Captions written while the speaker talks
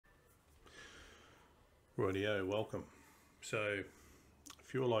Rightio, welcome. So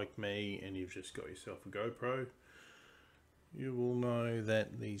if you're like me and you've just got yourself a GoPro, you will know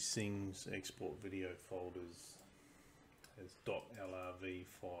that these things export video folders as .lrv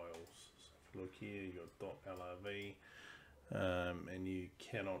files. So if you look here, you've got .lrv, and you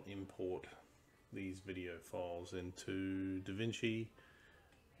cannot import these video files into DaVinci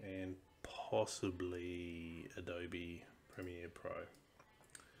and possibly Adobe Premiere Pro.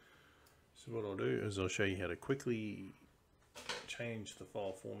 So what I'll do is I'll show you how to quickly change the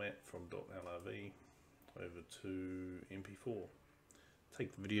file format from .lrv over to MP4.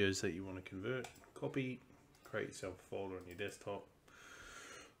 Take the videos that you want to convert, copy, create yourself a folder on your desktop.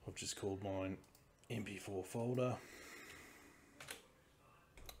 I've just called mine MP4 folder.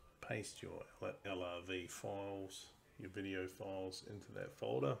 Paste your LRV files, your video files into that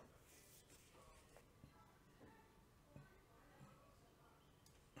folder.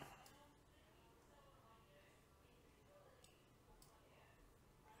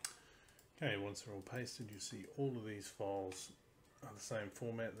 Okay, once they're all pasted, you see all of these files are the same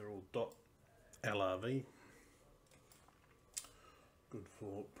format. They're all .lrv. Good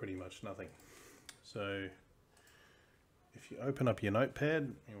for pretty much nothing. So if you open up your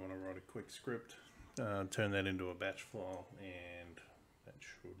notepad, you want to write a quick script, turn that into a batch file, and that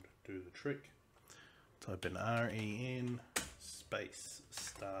should do the trick. Type in ren space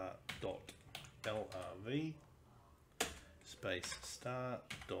star dot lrv space star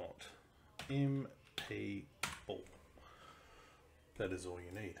dot MP4. That is all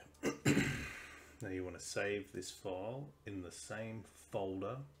you need. Now you want to save this file in the same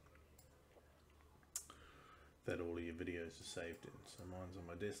folder that all of your videos are saved in. So mine's on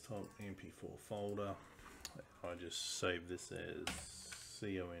my desktop, MP4 folder. I just save this as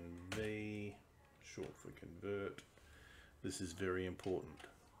conv, short for convert. This is very important.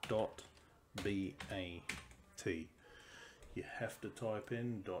 .bat. You have to type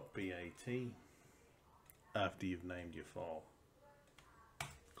in .bat after you've named your file.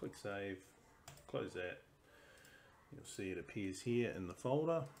 Click save, close that. You'll see it appears here in the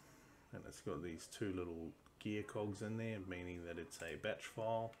folder, and it's got these two little gear cogs in there, meaning that it's a batch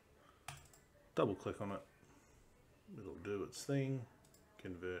file. Double click on it, it'll do its thing,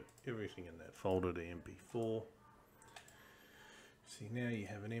 convert everything in that folder to MP4. See, now you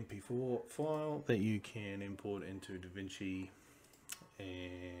have an MP4 file that you can import into DaVinci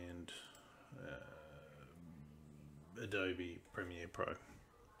and Adobe Premiere Pro.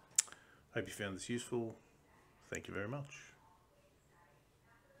 Hope you found this useful. Thank you very much.